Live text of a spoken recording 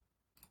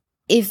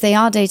if they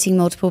are dating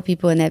multiple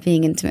people and they're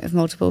being intimate with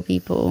multiple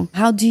people,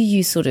 how do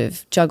you sort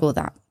of juggle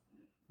that?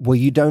 Well,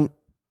 you don't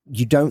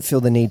feel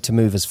the need to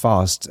move as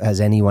fast as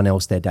anyone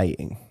else they're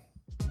dating.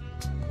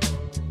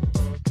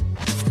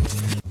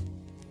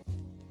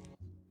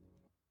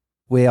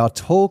 We are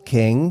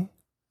talking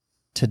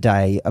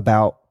today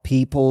about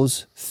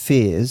people's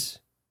fears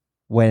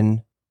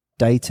when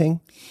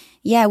dating.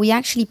 Yeah, we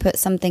actually put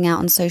something out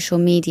on social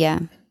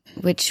media,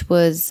 which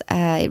was,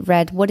 it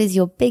read, what is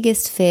your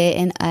biggest fear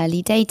in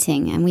early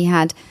dating? And we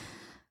had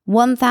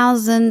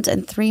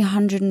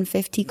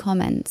 1,350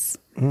 comments.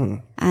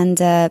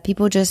 And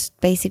people just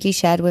basically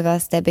shared with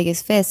us their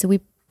biggest fears. So we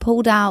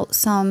pulled out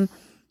some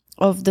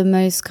of the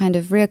most kind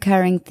of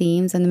reoccurring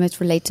themes and the most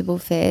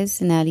relatable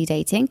fears in early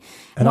dating.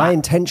 And I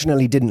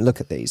intentionally didn't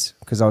look at these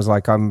because I was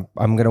like, I'm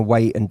going to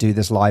wait and do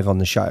this live on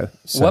the show.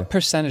 So what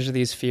percentage of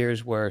these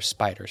fears were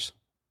spiders?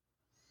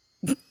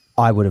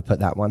 I would have put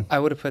that one. I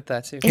would have put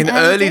that too. In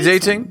early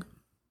dating?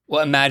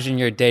 Well, imagine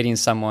you're dating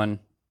someone,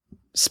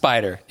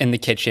 spider in the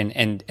kitchen,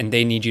 and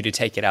they need you to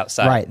take it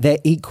outside. Right. They're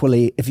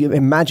equally, if you're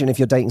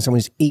dating someone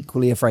who's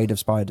equally afraid of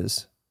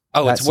spiders.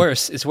 Oh, it's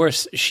worse. It's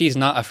worse. She's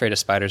not afraid of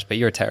spiders, but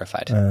you're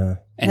terrified. And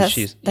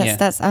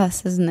that's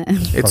us, isn't it?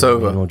 It's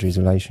Probably over. Audrey's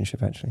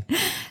relationship, actually.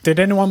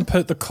 Did anyone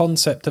put the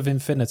concept of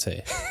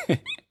infinity?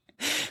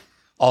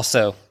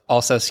 Also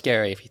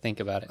scary if you think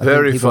about it.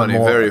 Very People are funny,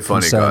 more very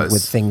funny, concerned guys.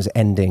 with things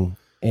ending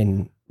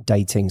in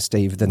dating,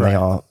 Steve, than they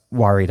are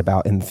worried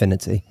about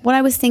infinity. What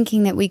I was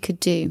thinking that we could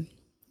do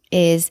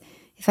is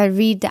if I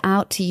read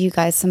out to you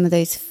guys some of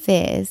those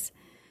fears,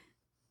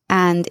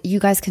 and you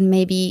guys can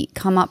maybe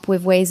come up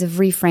with ways of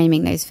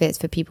reframing those fears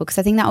for people, because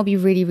I think that will be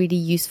really, really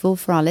useful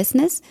for our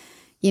listeners.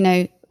 You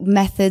know,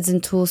 methods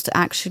and tools to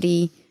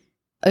actually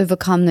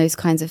overcome those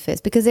kinds of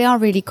fears, because they are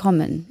really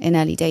common in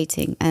early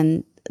dating,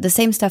 and the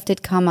same stuff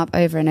did come up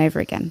over and over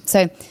again.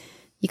 So,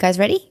 you guys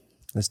ready?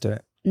 Let's do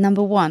it.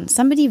 Number one,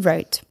 somebody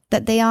wrote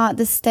that they are at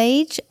the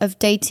stage of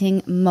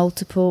dating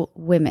multiple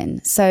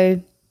women.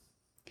 So,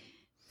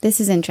 this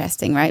is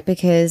interesting, right?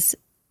 Because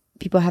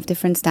people have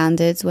different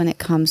standards when it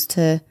comes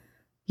to,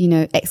 you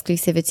know,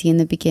 exclusivity in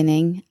the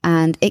beginning.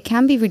 And it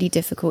can be really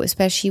difficult,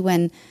 especially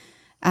when,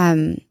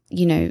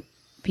 you know,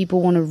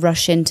 people want to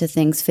rush into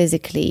things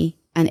physically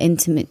and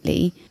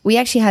intimately. We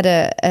actually had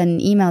an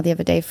email the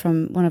other day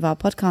from one of our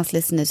podcast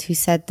listeners who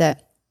said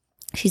that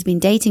she's been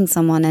dating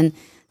someone and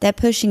they're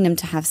pushing them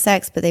to have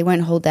sex, but they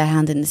won't hold their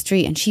hand in the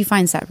street. And she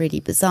finds that really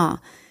bizarre.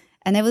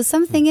 And there was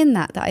something in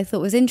that I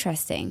thought was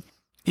interesting.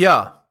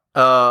 Yeah.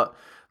 The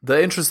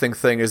interesting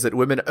thing is that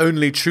women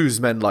only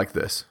choose men like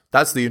this.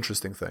 That's the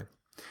interesting thing.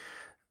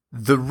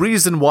 The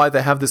reason why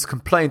they have this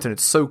complaint, and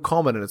it's so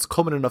common, and it's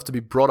common enough to be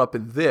brought up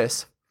in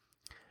this,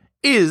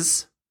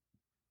 is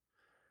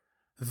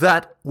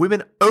that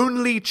women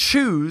only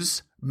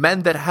choose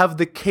men that have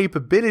the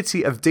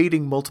capability of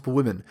dating multiple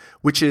women,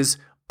 which is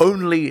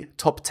only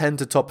top 10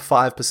 to top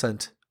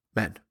 5%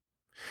 men.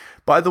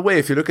 By the way,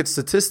 if you look at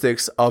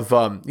statistics of,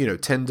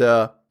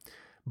 Tinder,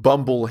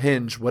 Bumble,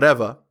 Hinge,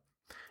 whatever,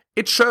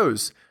 it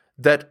shows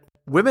that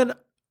women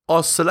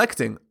are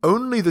selecting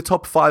only the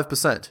top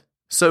 5%.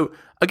 So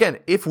again,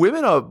 if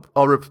women are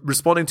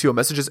responding to your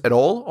messages at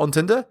all on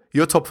Tinder,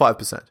 you're top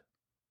 5%.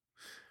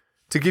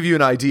 To give you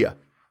an idea,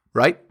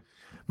 right?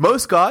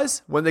 Most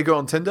guys, when they go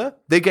on Tinder,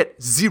 they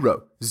get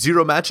zero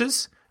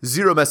matches,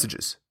 0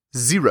 messages,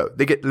 0.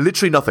 They get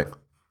literally nothing.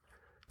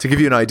 To give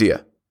you an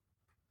idea.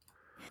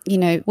 You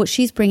know, what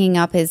she's bringing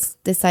up is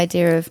this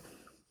idea of,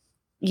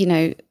 you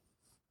know,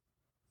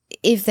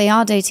 if they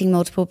are dating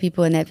multiple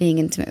people and they're being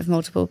intimate with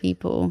multiple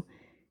people,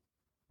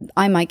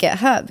 I might get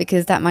hurt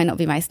because that might not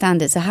be my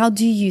standard. So how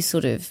do you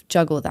sort of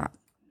juggle that?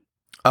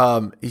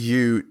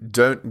 You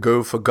don't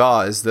go for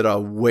guys that are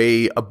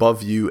way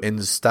above you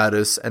in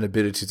status and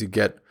ability to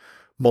get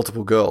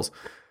multiple girls.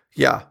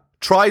 Yeah.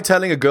 Try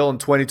telling a girl in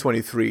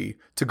 2023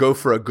 to go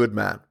for a good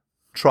man.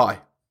 Try.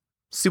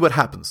 See what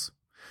happens.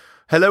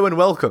 Hello and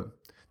welcome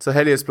to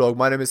Helios blog.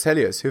 My name is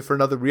Helios, here for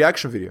another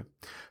reaction video.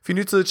 If you're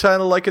new to the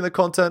channel, liking the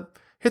content,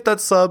 hit that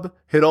sub,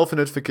 hit all for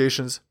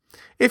notifications.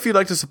 If you'd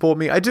like to support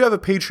me, I do have a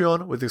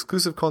Patreon with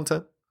exclusive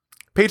content.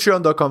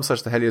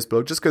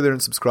 Patreon.com/theheliosblog. Just go there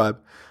and subscribe.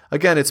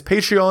 Again, it's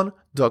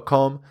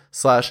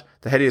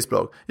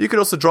patreon.com/theheliosblog. You could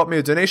also drop me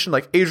a donation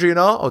like Adrian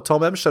R. or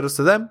Tom M. Shout outs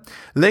to them.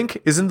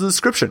 Link is in the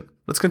description.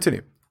 Let's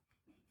continue.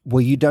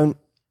 Well, you don't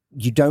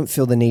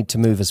feel the need to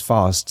move as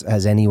fast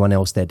as anyone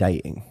else they're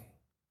dating.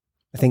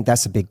 I think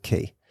that's a big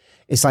key.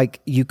 It's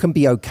like you can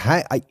be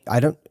okay.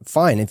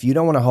 Fine. If you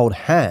don't want to hold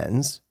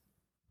hands,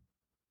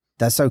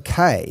 that's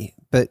okay.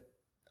 But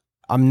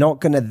I'm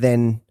not going to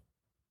then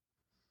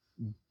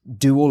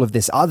do all of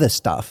this other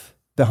stuff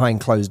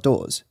behind closed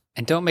doors.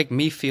 And don't make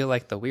me feel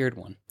like the weird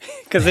one.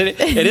 Because it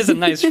is a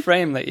nice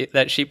frame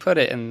that she put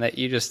it and that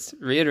you just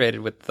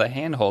reiterated with the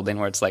hand holding,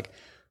 where it's like,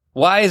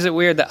 why is it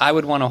weird that I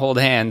would want to hold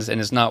hands and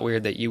it's not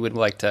weird that you would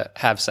like to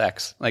have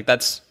sex? Like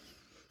it's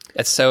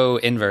so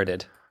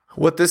inverted.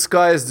 What this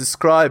guy is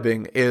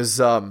describing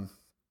is a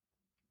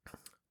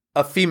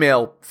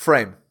female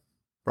frame,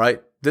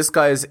 right? This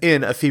guy is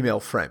in a female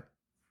frame.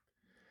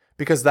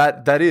 Because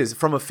that is,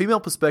 from a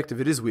female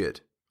perspective, it is weird.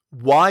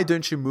 Why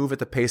don't you move at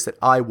the pace that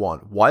I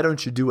want? Why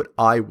don't you do what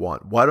I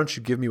want? Why don't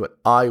you give me what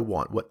I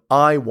want? What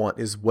I want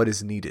is what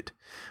is needed.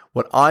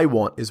 What I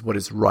want is what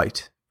is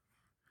right.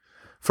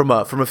 From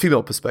a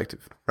female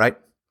perspective, right?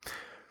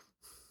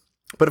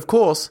 But of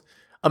course,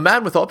 a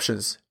man with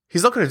options,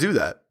 he's not going to do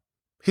that.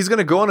 He's going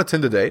to go on a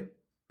Tinder date.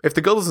 If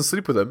the girl doesn't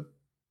sleep with him,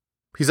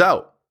 he's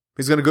out.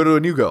 He's going to go to a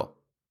new girl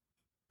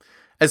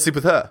and sleep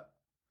with her.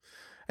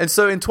 And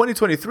so in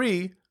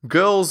 2023,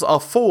 girls are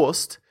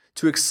forced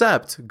to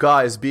accept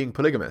guys being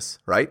polygamous,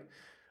 right?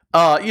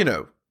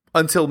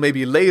 Until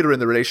maybe later in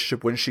the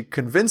relationship when she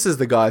convinces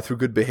the guy through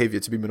good behavior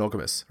to be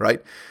monogamous,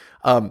 right?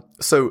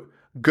 So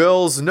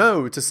girls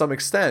know to some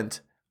extent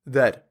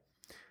that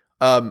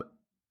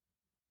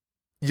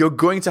you're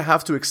going to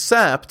have to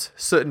accept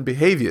certain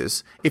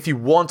behaviors if you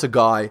want a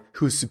guy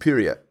who's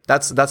superior.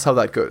 That's how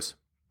that goes,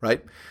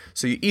 right?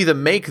 So you either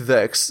make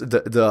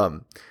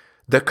the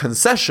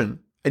concession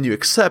and you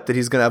accept that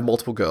he's going to have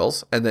multiple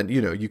girls, and then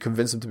you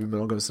convince him to be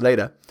monogamous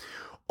later,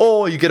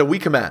 or you get a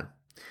weaker man.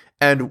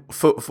 And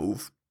for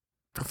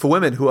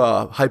women who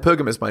are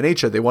hypergamous by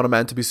nature, they want a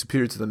man to be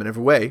superior to them in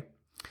every way.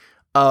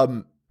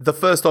 The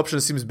first option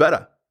seems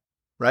better,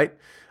 right?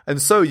 And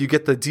so you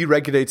get the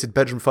deregulated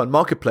bedroom fun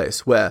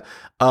marketplace where,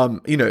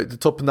 the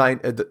top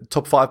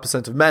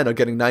 5% of men are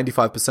getting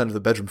 95% of the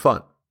bedroom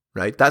fun,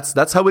 right?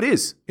 That's how it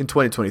is in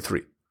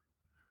 2023.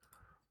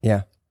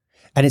 Yeah.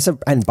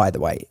 And by the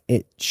way,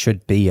 it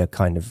should be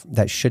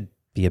that should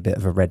be a bit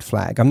of a red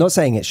flag. I'm not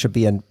saying it should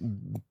be a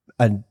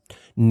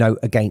note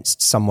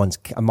against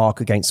a mark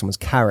against someone's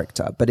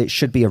character, but it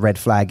should be a red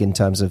flag in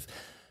terms of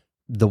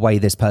the way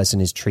this person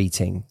is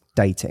treating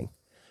dating.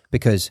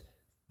 Because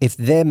if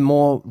they're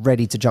more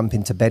ready to jump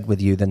into bed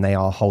with you than they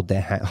are hold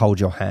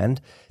your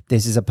hand,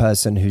 this is a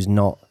person who's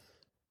not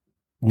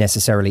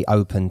necessarily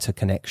open to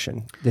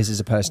connection. This is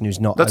a person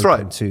who's not That's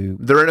open right. to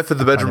they're in it for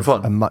the bedroom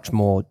fun. A much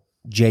more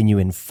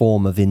genuine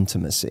form of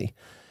intimacy.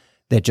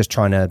 They're just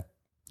trying to,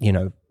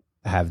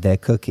 have their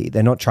cookie.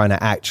 They're not trying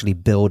to actually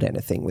build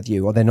anything with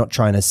you, or they're not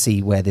trying to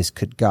see where this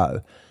could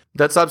go.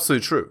 That's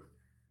absolutely true.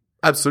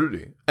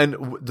 Absolutely.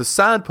 And the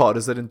sad part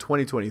is that in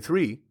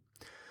 2023,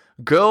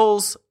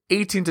 girls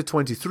 18 to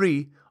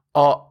 23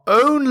 are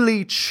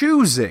only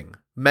choosing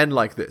men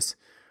like this.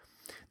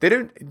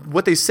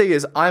 What they say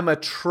is, I'm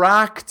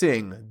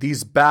attracting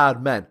these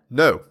bad men.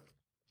 No.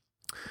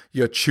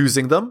 You're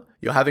choosing them,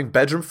 you're having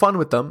bedroom fun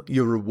with them,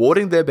 you're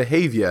rewarding their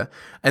behavior,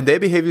 and their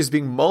behavior is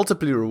being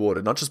multiply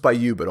rewarded, not just by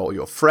you, but all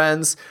your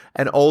friends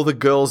and all the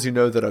girls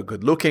that are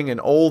good looking and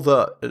all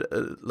the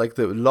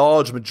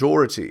large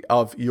majority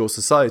of your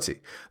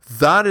society.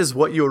 That is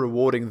what you're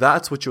rewarding.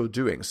 That's what you're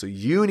doing. So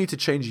you need to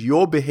change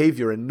your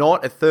behavior, and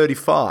not at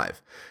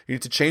 35. You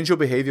need to change your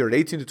behavior at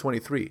 18 to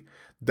 23.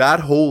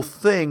 That whole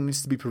thing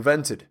needs to be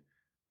prevented.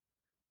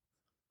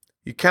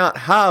 You can't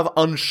have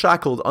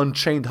unshackled,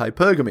 unchained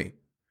hypergamy,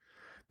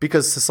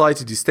 because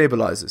society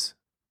destabilizes.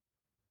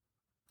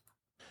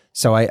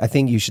 So I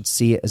think you should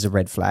see it as a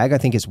red flag. I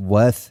think it's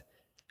worth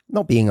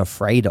not being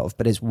afraid of,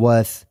 but it's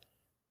worth,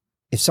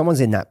 if someone's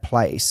in that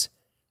place,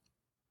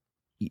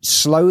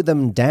 slow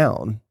them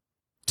down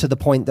to the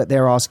point that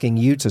they're asking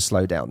you to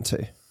slow down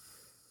to.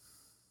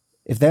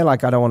 If they're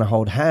like, I don't want to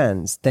hold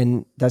hands,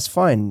 then that's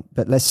fine,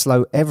 but let's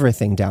slow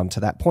everything down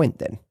to that point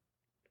then.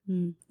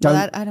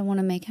 I don't want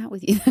to make out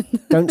with you.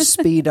 Don't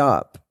speed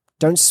up.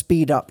 Don't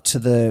speed up to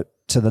the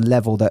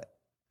level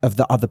of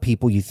the other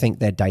people you think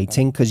they're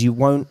dating, because you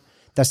won't.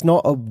 That's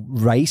not a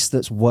race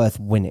that's worth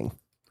winning.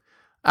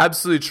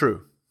 Absolutely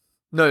true.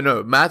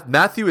 No.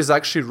 Matthew is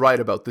actually right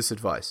about this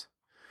advice.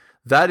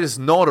 That is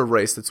not a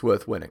race that's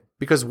worth winning,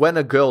 because when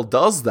a girl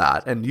does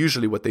that, and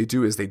usually what they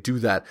do is they do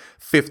that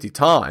 50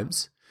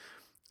 times,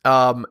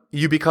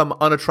 you become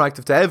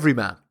unattractive to every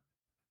man.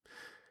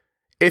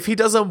 If he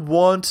doesn't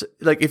want,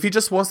 if he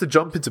just wants to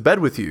jump into bed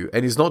with you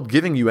and he's not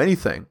giving you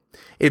anything,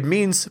 it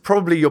means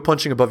probably you're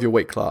punching above your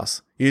weight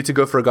class. You need to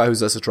go for a guy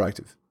who's less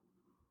attractive.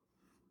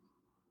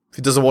 If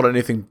he doesn't want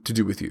anything to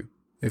do with you,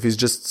 if he's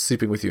just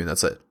sleeping with you and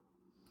that's it.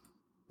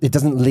 It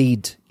doesn't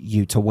lead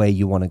you to where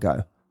you want to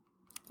go.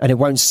 And it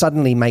won't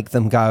suddenly make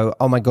them go,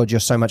 oh my God,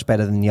 you're so much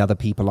better than the other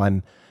people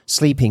I'm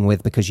sleeping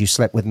with because you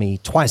slept with me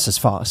twice as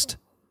fast.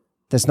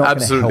 That's not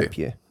going to help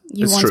you.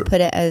 You once put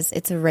it as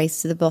it's a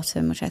race to the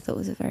bottom, which I thought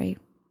was a very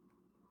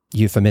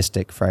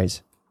euphemistic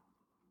phrase.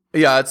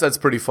 Yeah, that's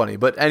pretty funny.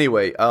 But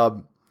anyway,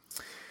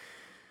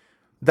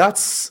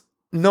 that's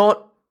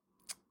not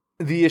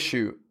the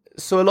issue.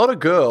 So a lot of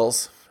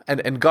girls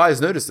and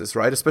guys notice this,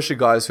 right? Especially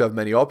guys who have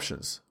many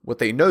options. What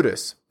they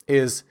notice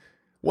is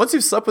once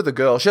you've slept with a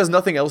girl, she has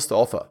nothing else to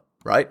offer,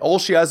 right? All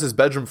she has is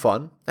bedroom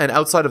fun. And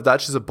outside of that,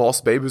 she's a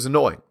boss babe who's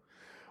annoying.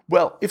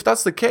 Well, if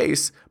that's the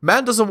case,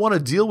 man doesn't want to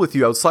deal with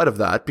you outside of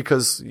that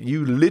because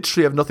you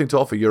literally have nothing to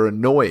offer. You're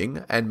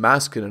annoying and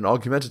masculine and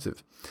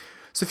argumentative.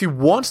 So if you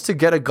want to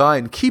get a guy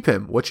and keep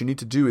him, what you need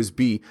to do is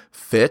be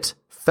fit,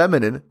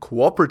 feminine,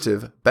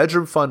 cooperative,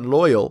 bedroom fun,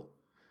 loyal,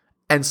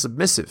 and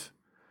submissive.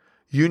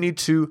 You need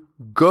to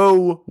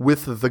go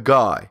with the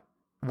guy.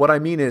 what I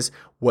mean is,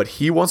 what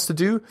he wants to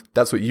do,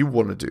 that's what you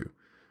want to do.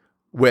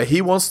 Where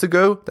he wants to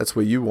go, that's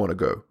where you want to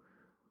go.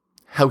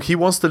 How he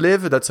wants to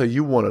live, that's how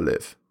you want to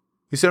live.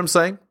 You see what I'm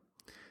saying?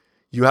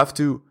 You have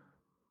to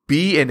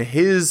be in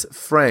his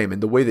frame, in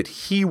the way that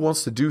he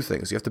wants to do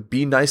things. You have to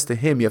be nice to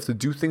him. You have to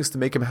do things to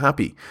make him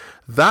happy.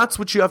 That's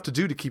what you have to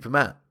do to keep a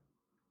man.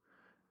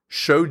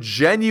 Show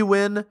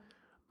genuine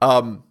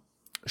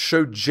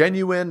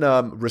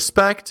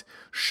respect,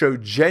 show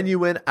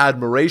genuine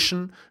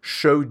admiration,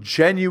 show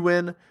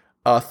genuine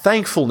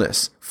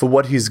thankfulness for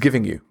what he's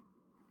giving you.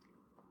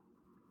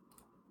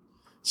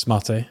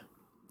 Smarty.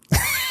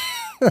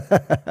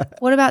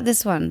 What about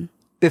this one?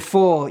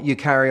 Before you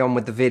carry on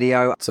with the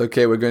video, It's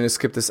okay, we're going to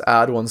skip this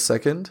ad 1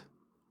 second.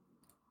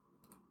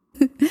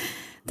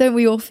 Don't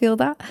we all feel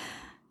that?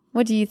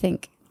 What do you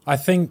think? I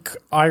think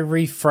I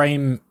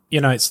reframe,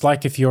 it's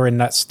like if you're in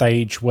that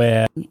stage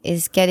where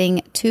Is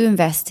getting too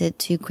invested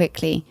too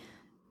quickly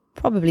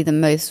probably the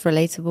most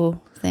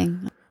relatable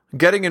thing?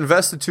 Getting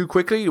invested too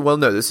quickly? Well,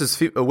 no, this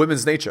is a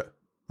women's nature,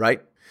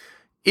 right?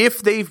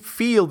 If they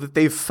feel that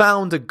they've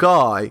found a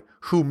guy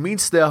who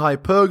meets their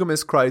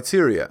hypergamous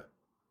criteria,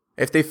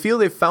 if they feel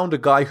they've found a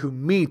guy who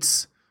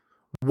meets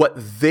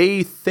what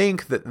they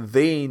think that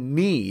they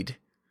need,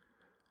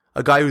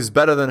 a guy who's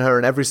better than her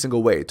in every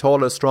single way,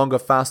 taller, stronger,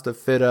 faster,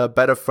 fitter,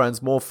 better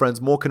friends,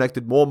 more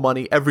connected, more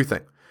money,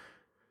 everything.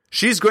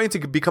 She's going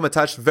to become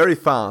attached very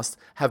fast,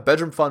 have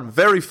bedroom fun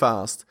very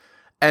fast,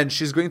 and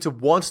she's going to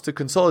want to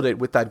consolidate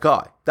with that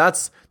guy.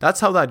 That's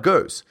how that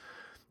goes.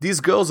 These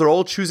girls are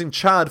all choosing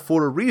Chad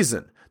for a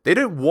reason. They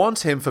don't want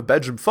him for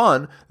bedroom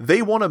fun.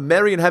 They want to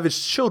marry and have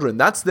his children.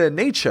 That's their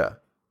nature,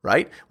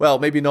 right? Well,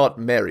 maybe not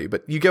marry,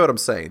 but you get what I'm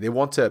saying. They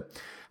want to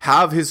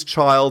have his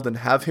child and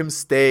have him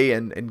stay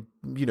and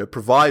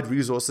provide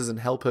resources and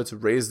help her to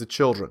raise the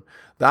children.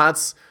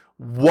 That's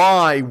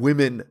why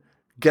women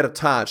get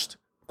attached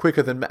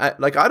quicker than men.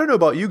 Like, I don't know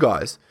about you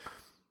guys,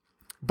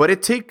 but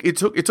it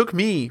took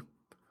me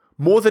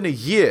more than a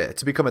year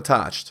to become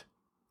attached,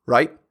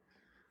 right?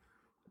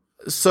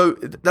 So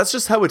that's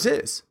just how it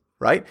is,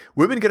 right?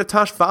 Women get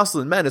attached faster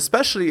than men,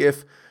 especially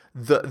if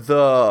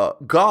the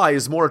guy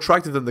is more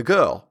attractive than the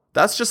girl.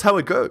 That's just how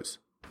it goes.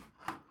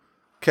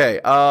 Okay,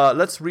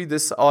 let's read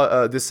this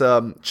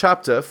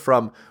chapter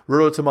from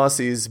Rollo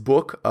Tomasi's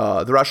book,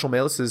 The Rational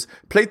Male. This is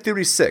Plate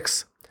Theory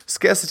 6,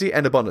 Scarcity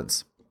and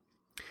Abundance.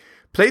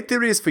 Plate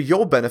theory is for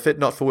your benefit,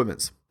 not for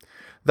women's.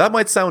 That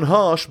might sound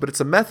harsh, but it's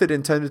a method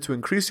intended to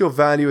increase your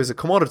value as a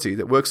commodity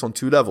that works on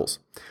two levels.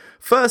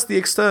 First, the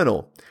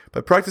external.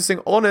 By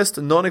practicing honest,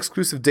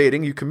 non-exclusive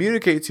dating, you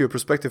communicate to your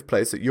prospective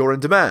plates that you're in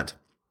demand.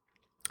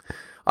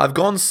 I've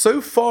gone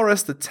so far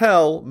as to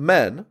tell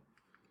men...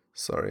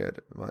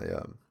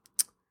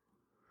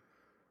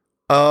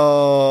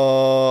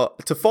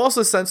 to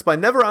foster sense by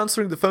never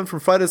answering the phone from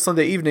Friday to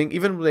Sunday evening,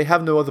 even when they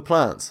have no other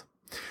plans.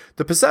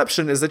 The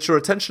perception is that your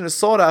attention is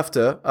sought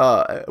after.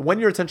 When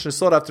your attention is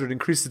sought after, it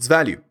increases its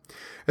value.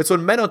 It's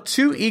when men are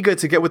too eager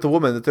to get with a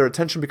woman that their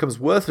attention becomes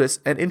worthless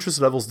and interest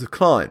levels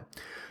decline.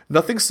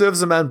 Nothing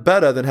serves a man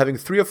better than having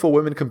 3 or 4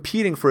 women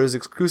competing for his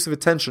exclusive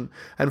attention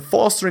and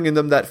fostering in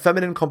them that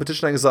feminine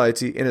competition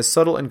anxiety in as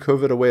subtle and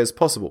covert a way as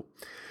possible.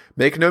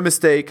 Make no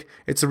mistake,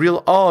 it's a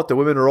real art that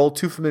women are all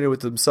too familiar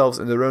with themselves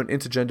and their own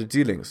intergender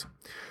dealings.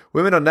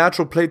 Women are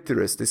natural plate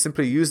theorists. They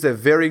simply use their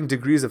varying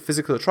degrees of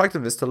physical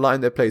attractiveness to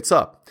line their plates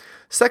up.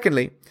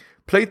 Secondly,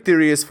 plate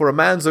theory is for a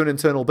man's own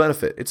internal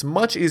benefit. It's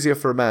much easier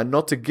for a man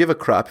not to give a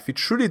crap if he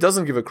truly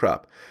doesn't give a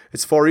crap.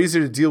 It's far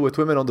easier to deal with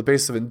women on the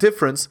basis of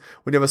indifference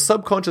when you have a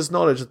subconscious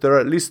knowledge that there are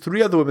at least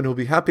 3 other women who will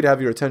be happy to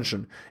have your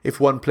attention if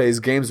one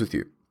plays games with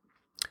you.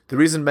 The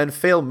reason men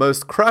fail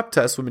most crap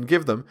tests women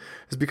give them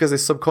is because they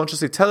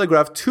subconsciously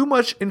telegraph too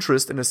much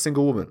interest in a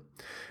single woman.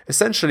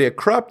 Essentially, a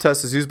crap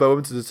test is used by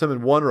women to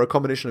determine one or a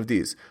combination of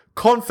these.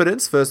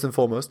 Confidence, first and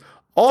foremost.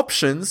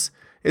 Options,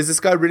 is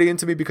this guy really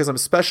into me because I'm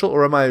special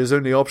or am I his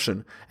only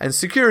option? And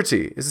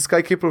security, is this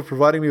guy capable of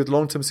providing me with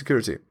long-term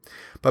security?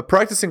 By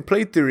practicing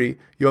plate theory,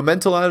 your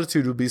mental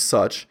attitude will be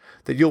such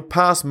that you'll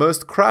pass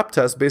most crap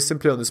tests based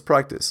simply on this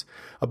practice.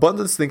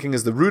 Abundance thinking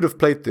is the root of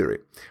plate theory.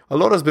 A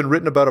lot has been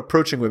written about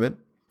approaching women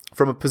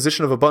from a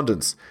position of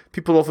abundance.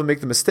 People often make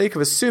the mistake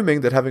of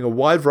assuming that having a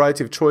wide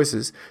variety of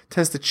choices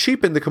tends to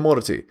cheapen the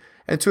commodity,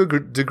 and to a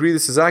degree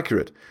this is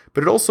accurate,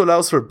 but it also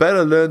allows for a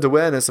better learned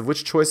awareness of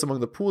which choice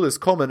among the pool is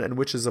common and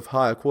which is of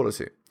higher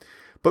quality.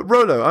 But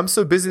Rollo, I'm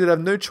so busy that I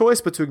have no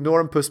choice but to ignore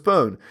and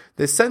postpone.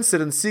 They sense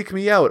it and seek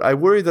me out. I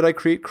worry that I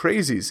create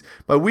crazies.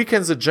 My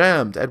weekends are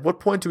jammed. At what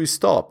point do we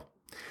stop?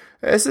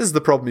 This is the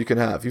problem you can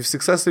have. You've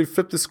successfully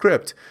flipped the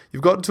script.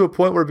 You've gotten to a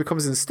point where it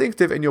becomes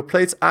instinctive and your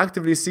plates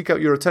actively seek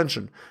out your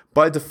attention.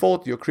 By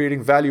default, you're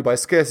creating value by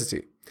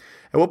scarcity.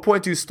 At what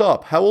point do you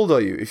stop? How old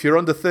are you? If you're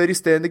under 30,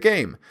 stay in the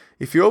game.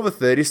 If you're over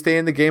 30, stay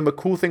in the game but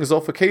cool things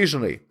off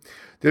occasionally.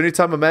 The only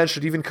time a man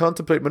should even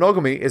contemplate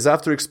monogamy is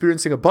after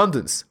experiencing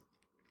abundance.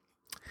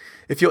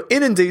 If you're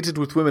inundated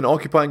with women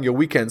occupying your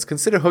weekends,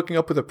 consider hooking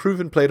up with a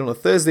proven plate on a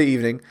Thursday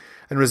evening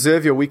and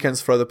reserve your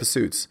weekends for other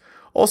pursuits.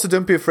 Also,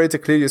 don't be afraid to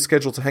clear your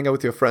schedule to hang out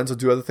with your friends or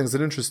do other things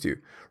that interest you.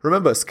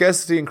 Remember,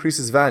 scarcity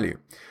increases value.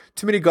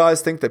 Too many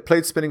guys think that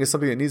plate spinning is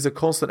something that needs a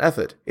constant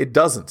effort. It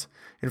doesn't.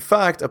 In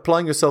fact,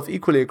 applying yourself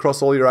equally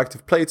across all your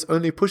active plates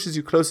only pushes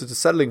you closer to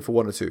settling for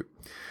one or two.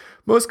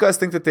 Most guys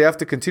think that they have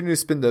to continue to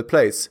spin their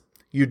plates.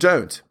 You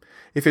don't.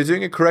 If you're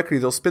doing it correctly,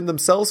 they'll spin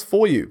themselves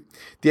for you.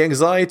 The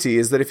anxiety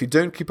is that if you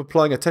don't keep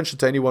applying attention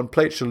to any one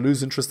plate, you'll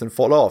lose interest and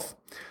fall off.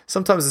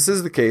 Sometimes this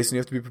is the case and you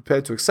have to be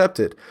prepared to accept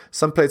it.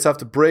 Some plates have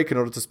to break in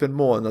order to spin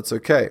more, and that's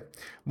okay.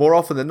 More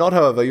often than not,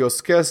 however, your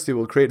scarcity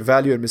will create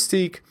value and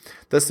mystique,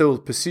 thus they will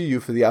pursue you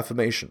for the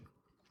affirmation.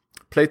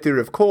 Plate theory,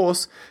 of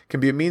course,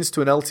 can be a means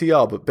to an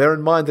LTR, but bear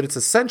in mind that it's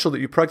essential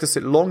that you practice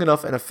it long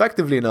enough and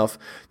effectively enough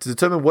to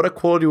determine what a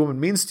quality woman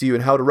means to you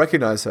and how to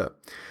recognize her.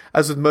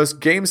 As with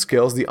most game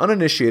skills, the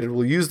uninitiated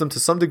will use them to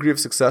some degree of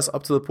success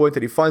up to the point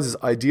that he finds his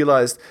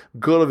idealized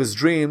girl of his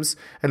dreams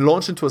and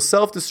launch into a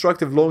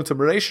self-destructive long-term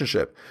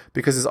relationship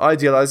because his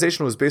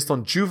idealization was based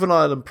on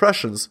juvenile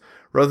impressions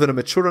rather than a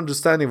mature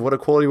understanding of what a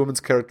quality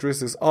woman's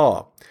characteristics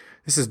are.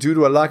 This is due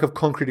to a lack of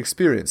concrete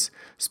experience.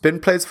 Spin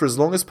plates for as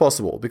long as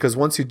possible, because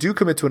once you do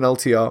commit to an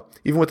LTR,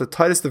 even with the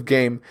tightest of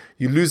game,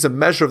 you lose a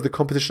measure of the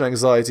competition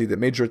anxiety that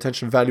made your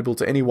attention valuable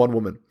to any one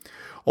woman.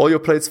 All your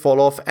plates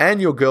fall off,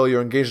 and your girl you're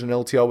engaged in an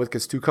LTR with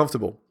gets too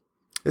comfortable.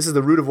 This is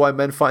the root of why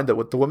men find that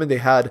with the women they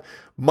had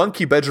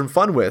monkey bedroom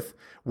fun with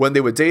when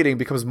they were dating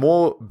becomes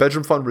more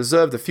bedroom fun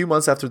reserved a few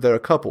months after they're a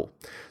couple.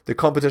 The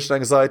competition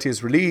anxiety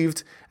is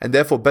relieved, and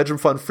therefore bedroom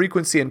fun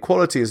frequency and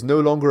quality is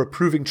no longer a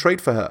proving trait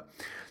for her.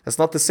 That's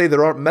not to say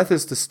there aren't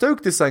methods to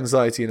stoke this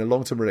anxiety in a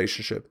long-term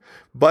relationship.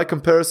 By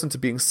comparison to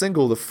being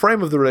single, the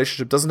frame of the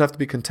relationship doesn't have to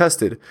be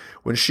contested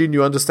when she and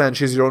you understand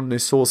she's your only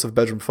source of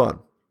bedroom fun.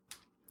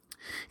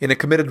 In a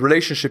committed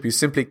relationship, you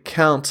simply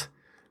can't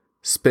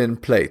spin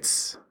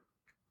plates.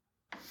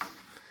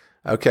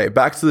 Okay,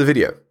 back to the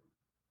video.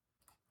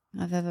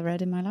 I've ever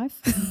read in my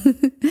life.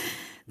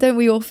 Don't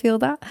we all feel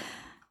that?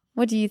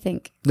 What do you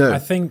think? No, I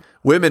think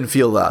women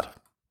feel that.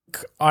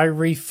 I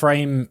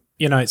reframe,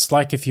 it's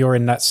like if you're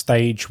in that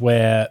stage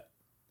where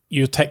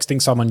you're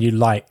texting someone you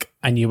like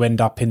and you end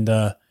up in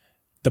the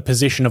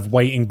position of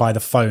waiting by the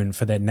phone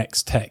for their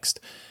next text.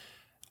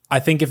 I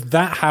think if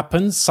that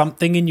happens,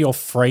 something in your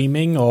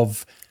framing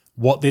of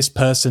what this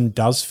person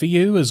does for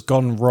you has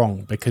gone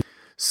wrong, because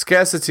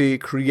scarcity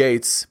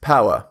creates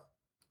power.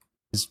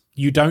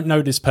 You don't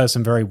know this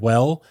person very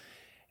well,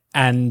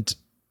 and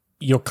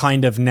you're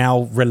kind of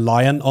now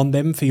reliant on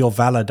them for your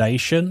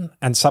validation,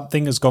 and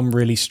something has gone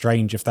really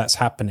strange if that's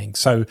happening.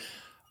 So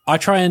I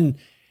try and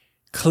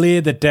clear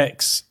the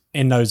decks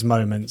in those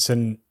moments,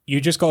 and you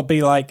just got to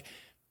be like,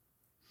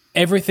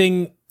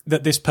 everything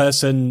that this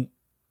person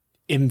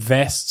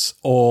invests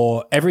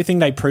or everything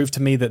they prove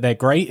to me that they're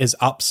great is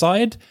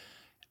upside,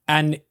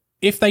 and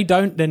if they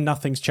don't, then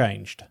nothing's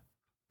changed.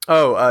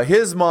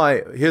 Here's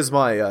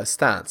my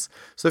stance.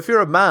 So if you're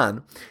a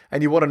man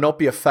and you want to not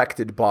be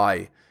affected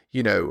by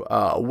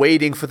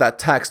waiting for that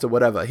text or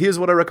whatever, here's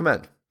what I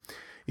recommend.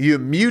 You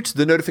mute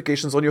the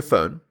notifications on your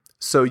phone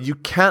so you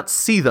can't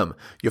see them.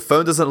 Your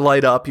phone doesn't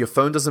light up. Your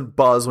phone doesn't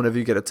buzz whenever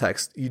you get a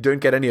text. You don't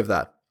get any of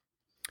that.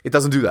 It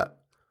doesn't do that.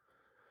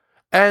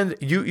 And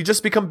you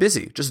just become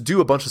busy. Just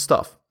do a bunch of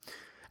stuff.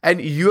 And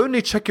you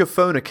only check your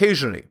phone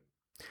occasionally.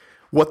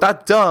 What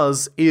that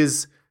does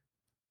is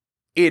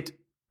it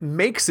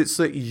makes it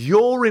so that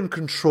you're in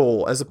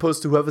control as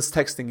opposed to whoever's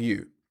texting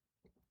you.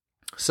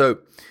 So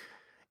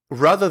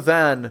rather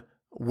than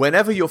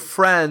whenever your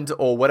friend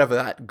or whatever,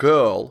 that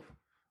girl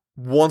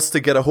wants to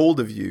get a hold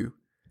of you,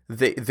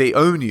 they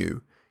own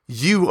you.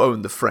 You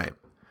own the frame.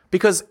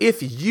 Because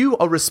if you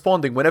are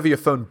responding whenever your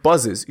phone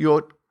buzzes,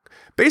 you're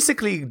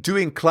basically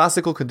doing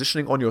classical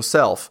conditioning on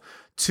yourself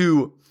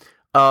to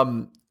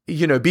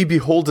be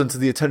beholden to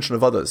the attention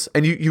of others.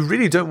 And you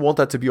really don't want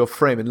that to be your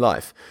frame in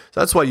life. So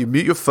that's why you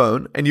mute your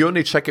phone and you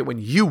only check it when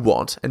you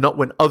want and not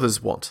when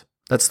others want.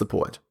 That's the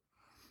point.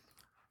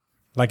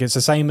 Like, it's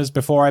the same as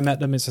before I met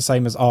them. It's the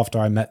same as after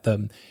I met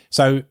them.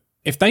 So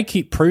if they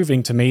keep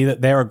proving to me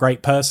that they're a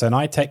great person,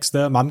 I text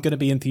them, I'm going to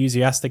be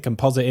enthusiastic and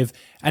positive.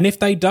 And if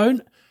they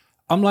don't,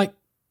 I'm like,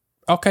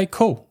 okay,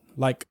 cool.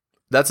 Like,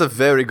 that's a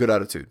very good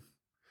attitude.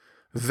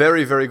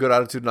 Very, very good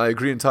attitude. And I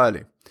agree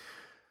entirely.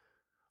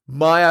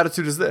 My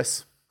attitude is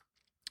this.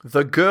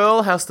 The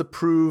girl has to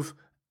prove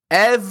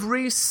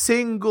every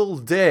single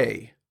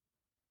day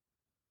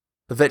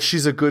that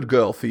she's a good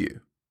girl for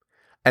you.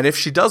 And if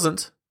she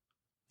doesn't,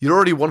 you're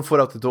already 1 foot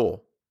out the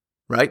door,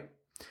 right?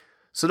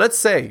 So let's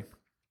say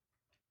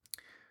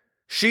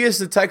she is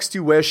to text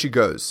you where she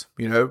goes.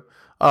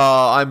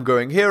 I'm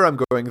going here, I'm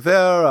going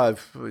there,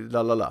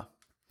 la la la.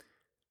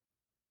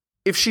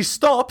 If she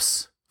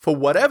stops for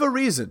whatever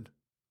reason,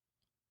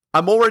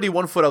 I'm already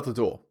 1 foot out the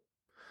door.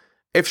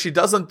 If she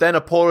doesn't then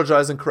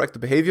apologize and correct the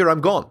behavior,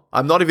 I'm gone.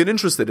 I'm not even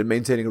interested in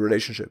maintaining a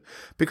relationship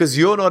because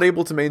you're not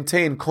able to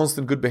maintain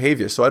constant good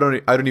behavior. So I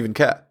don't even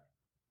care,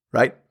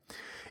 right?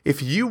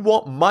 If you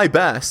want my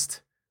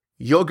best,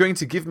 you're going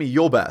to give me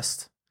your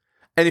best.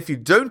 And if you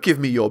don't give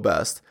me your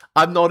best,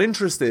 I'm not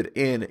interested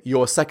in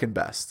your second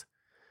best.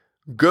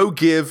 Go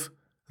give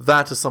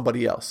that to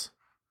somebody else.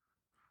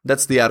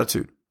 That's the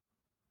attitude.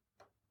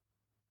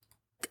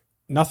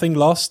 Nothing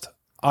lost.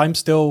 I'm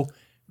still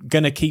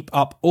going to keep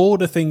up all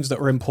the things that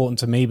were important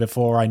to me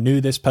before I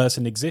knew this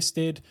person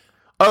existed.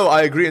 Oh,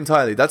 I agree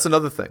entirely. That's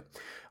another thing.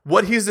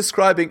 What he's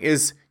describing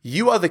is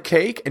you are the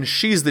cake and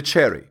she's the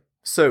cherry.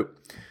 So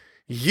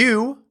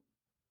you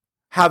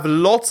have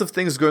lots of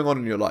things going on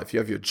in your life. You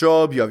have your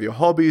job, you have your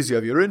hobbies, you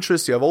have your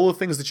interests, you have all the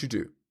things that you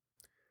do.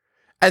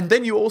 And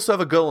then you also have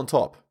a girl on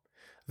top.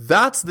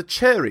 That's the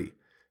cherry.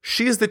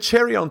 She's the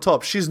cherry on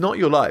top. She's not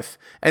your life.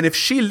 And if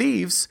she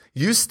leaves,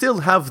 you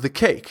still have the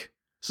cake.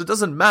 So it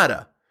doesn't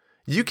matter.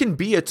 You can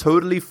be a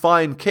totally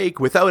fine cake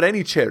without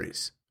any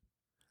cherries.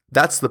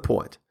 That's the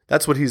point.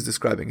 That's what he's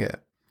describing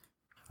here.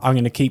 I'm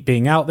going to keep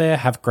being out there,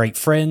 have great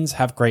friends,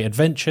 have great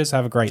adventures,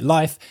 have a great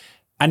life.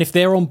 And if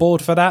they're on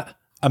board for that,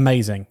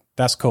 amazing.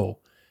 That's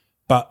cool.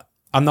 But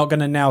I'm not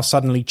going to now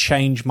suddenly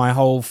change my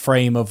whole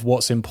frame of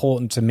what's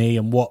important to me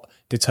and what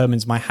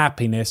determines my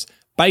happiness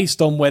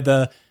based on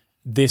whether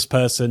this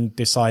person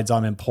decides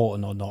I'm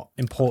important or not.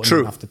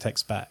 Important enough to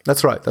text back.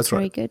 That's right. That's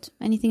Very right. good.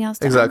 Anything else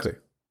to Exactly. add?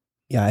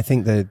 Yeah, I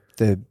think the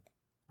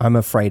I'm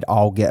afraid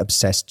I'll get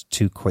obsessed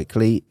too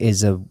quickly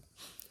is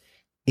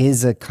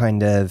a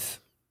kind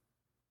of,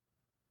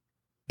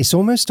 it's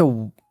almost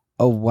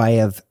a way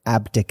of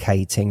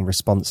abdicating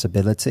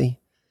responsibility,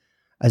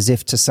 as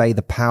if to say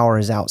the power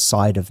is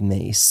outside of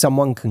me.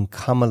 Someone can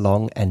come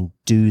along and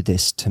do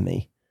this to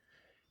me,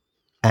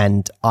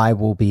 and I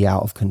will be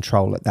out of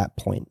control at that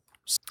point.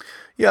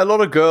 Yeah, a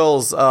lot of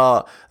girls,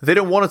 they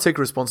don't want to take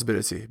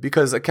responsibility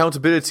because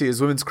accountability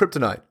is women's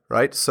kryptonite,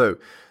 right? So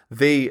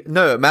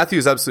no, Matthew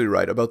is absolutely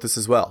right about this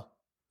as well.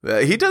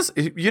 He does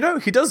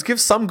give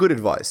some good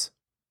advice.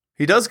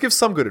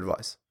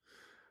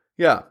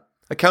 Yeah,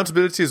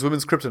 accountability is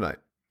women's kryptonite.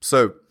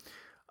 So,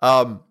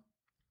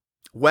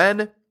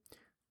 when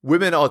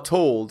women are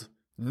told,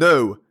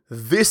 no,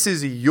 this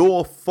is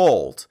your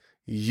fault,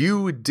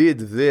 you did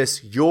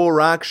this, your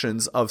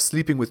actions of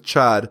sleeping with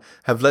Chad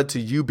have led to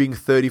you being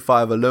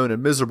 35 alone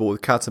and miserable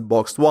with cats and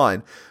boxed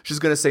wine, she's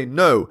going to say,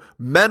 no,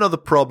 men are the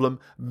problem,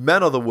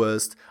 men are the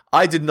worst,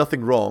 I did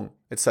nothing wrong,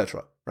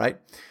 etc., right?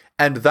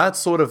 And that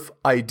sort of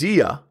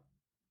idea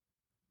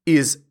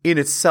is in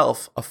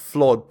itself a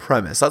flawed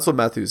premise. That's what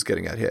Matthew's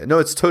getting at here. No,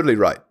 it's totally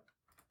right.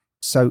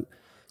 So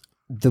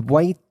the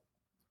way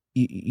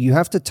you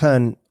have to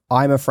turn,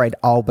 I'm afraid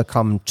I'll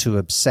become too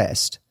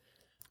obsessed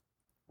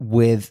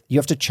with, you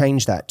have to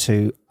change that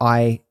to,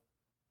 I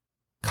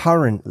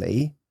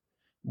currently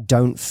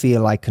don't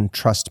feel I can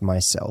trust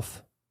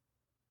myself.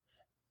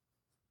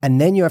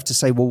 And then you have to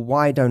say, well,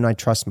 why don't I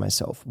trust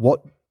myself?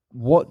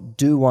 What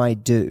do I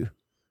do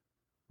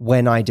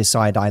when I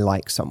decide I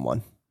like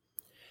someone?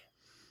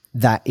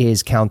 That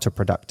is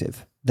counterproductive.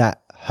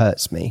 That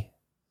hurts me.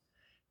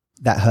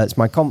 That hurts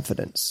my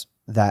confidence.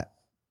 That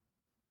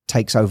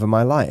takes over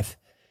my life.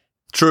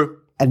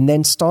 True. And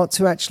then start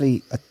to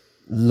actually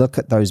look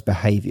at those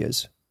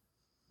behaviors.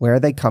 Where are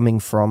they coming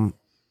from?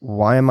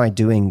 Why am I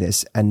doing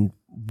this? And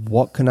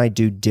what can I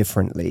do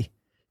differently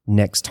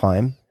next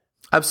time?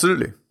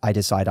 Absolutely. I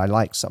decide I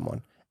like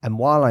someone. And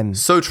while I'm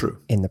so true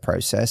in the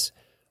process,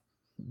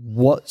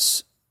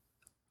 what's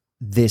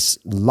this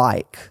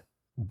like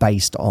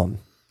based on?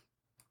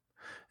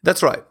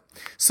 That's right.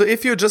 So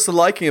if you're just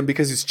liking him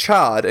because he's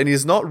Chad and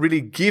he's not really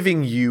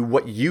giving you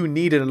what you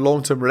need in a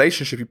long-term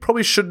relationship, you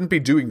probably shouldn't be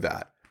doing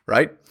that,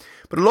 right?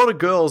 But a lot of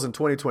girls in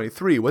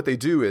 2023, what they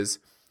do is,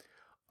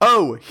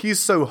 oh, he's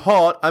so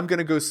hot, I'm going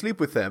to go sleep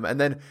with him.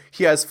 And then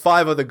he has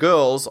 5 other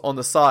girls on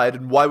the side,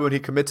 and why won't he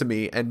commit to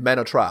me? And men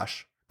are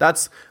trash.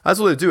 That's what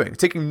they're doing,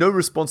 taking no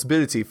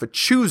responsibility for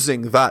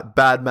choosing that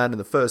bad man in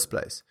the first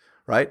place,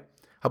 right?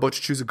 How about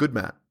you choose a good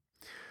man?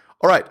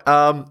 All right,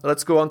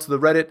 let's go on to the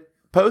Reddit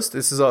post.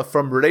 This is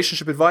from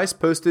Relationship Advice,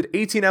 posted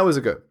 18 hours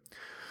ago.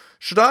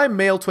 Should I,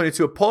 male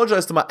 22,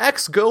 apologize to my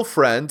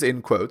ex-girlfriend,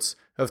 in quotes,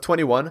 of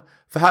 21,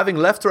 for having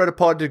left her at a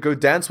party to go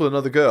dance with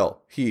another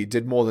girl? He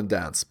did more than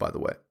dance, by the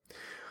way.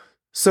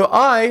 So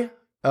I,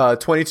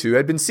 22,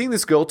 had been seeing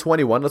this girl,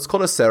 21, let's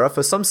call her Sarah,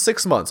 for some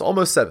 6 months,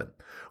 almost 7.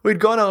 We'd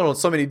gone out on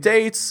so many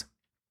dates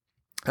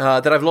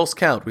that I've lost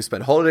count. We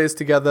spent holidays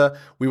together.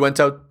 We went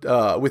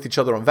out with each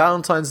other on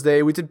Valentine's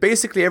Day. We did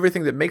basically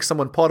everything that makes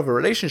someone part of a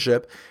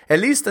relationship, at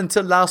least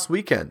until last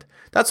weekend.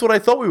 That's what I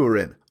thought we were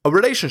in, a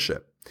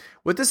relationship.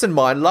 With this in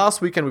mind,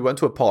 last weekend we went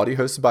to a party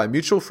hosted by a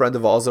mutual friend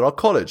of ours at our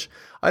college.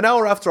 An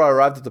hour after I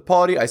arrived at the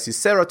party, I see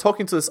Sarah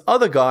talking to this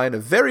other guy in a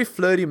very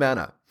flirty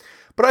manner.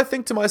 But I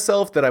think to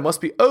myself that I must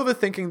be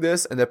overthinking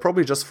this and they're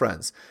probably just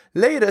friends.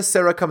 Later,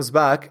 Sarah comes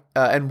back,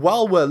 and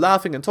while we're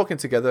laughing and talking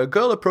together, a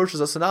girl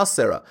approaches us and asks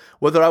Sarah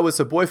whether I was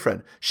her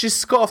boyfriend. She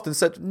scoffed and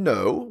said,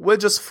 "No, we're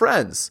just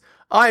friends."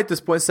 I, at this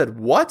point, said,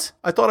 "What?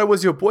 I thought I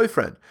was your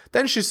boyfriend."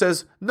 Then she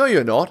says, "No,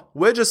 you're not.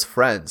 We're just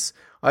friends."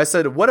 I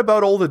said, "What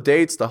about all the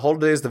dates, the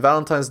holidays, the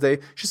Valentine's Day?"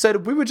 She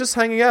said, "We were just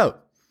hanging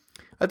out."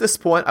 At this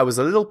point, I was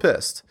a little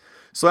pissed.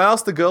 So I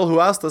asked the girl who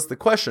asked us the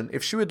question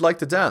if she would like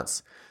to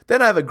dance.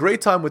 Then I have a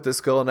great time with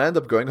this girl and I end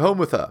up going home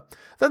with her.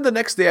 Then the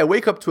next day I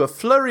wake up to a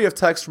flurry of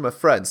texts from a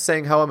friend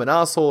saying how I'm an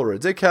asshole or a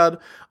dickhead,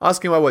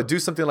 asking why I would do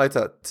something like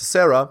that to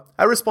Sarah.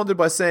 I responded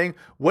by saying,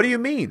 what do you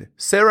mean?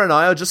 Sarah and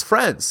I are just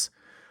friends.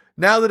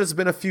 Now that it's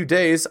been a few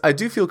days, I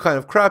do feel kind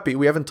of crappy.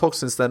 We haven't talked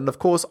since then, and of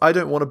course I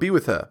don't want to be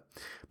with her.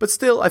 But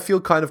still, I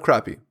feel kind of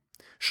crappy.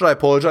 Should I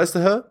apologize to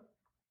her?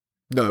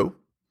 No.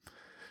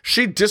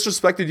 She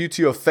disrespected you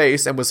to your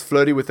face and was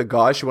flirty with a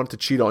guy she wanted to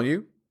cheat on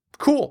you?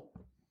 Cool.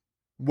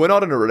 We're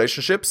not in a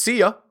relationship. See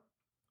ya.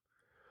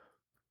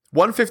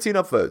 115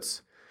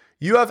 upvotes.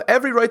 You have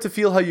every right to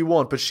feel how you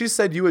want, but she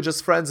said you were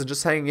just friends and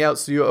just hanging out,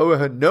 so you owe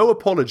her no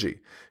apology.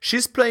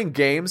 She's playing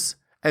games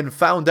and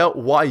found out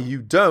why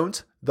you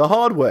don't the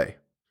hard way.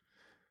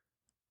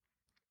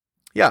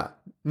 Yeah,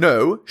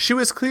 no, she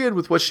was clear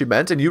with what she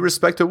meant and you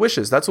respect her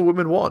wishes. That's what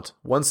women want.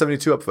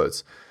 172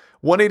 upvotes.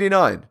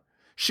 189.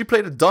 She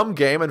played a dumb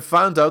game and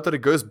found out that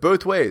it goes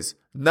both ways.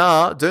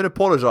 Nah, don't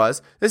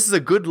apologize. This is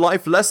a good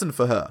life lesson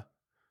for her.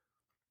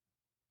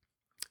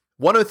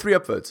 103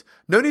 upvotes.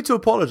 No need to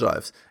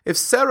apologize. If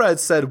Sarah had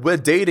said, we're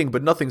dating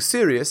but nothing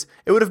serious,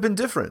 it would have been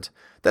different.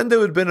 Then there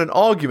would have been an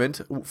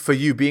argument for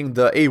you being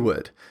the A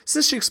word.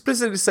 Since she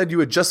explicitly said you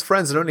were just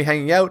friends and only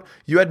hanging out,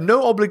 you had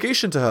no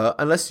obligation to her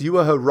unless you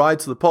were her ride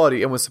to the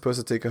party and were supposed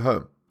to take her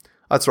home.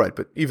 That's right,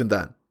 but even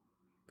then.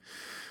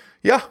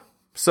 Yeah,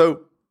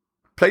 so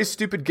play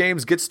stupid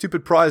games, get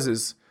stupid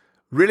prizes.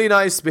 Really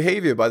nice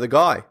behavior by the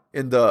guy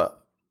in the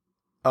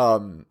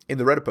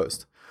Reddit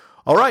post.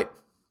 All right.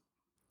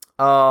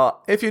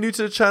 If you're new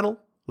to the channel,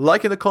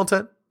 liking the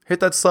content, hit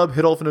that sub,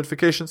 hit all the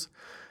notifications.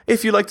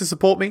 If you'd like to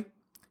support me,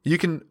 you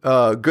can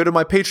go to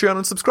my Patreon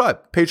and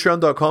subscribe.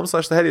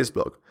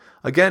 Patreon.com/theheliosblog.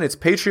 Again, it's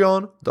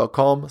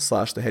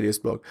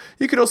patreon.com/theheliosblog.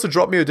 You could also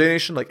drop me a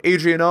donation like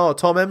Adrian R or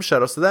Tom M.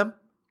 Shout outs to them.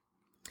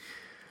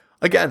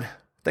 Again,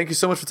 thank you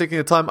so much for taking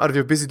the time out of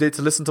your busy day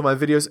to listen to my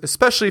videos,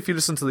 especially if you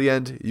listen to the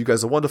end. You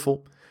guys are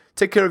wonderful.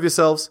 Take care of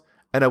yourselves,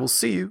 and I will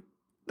see you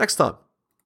next time.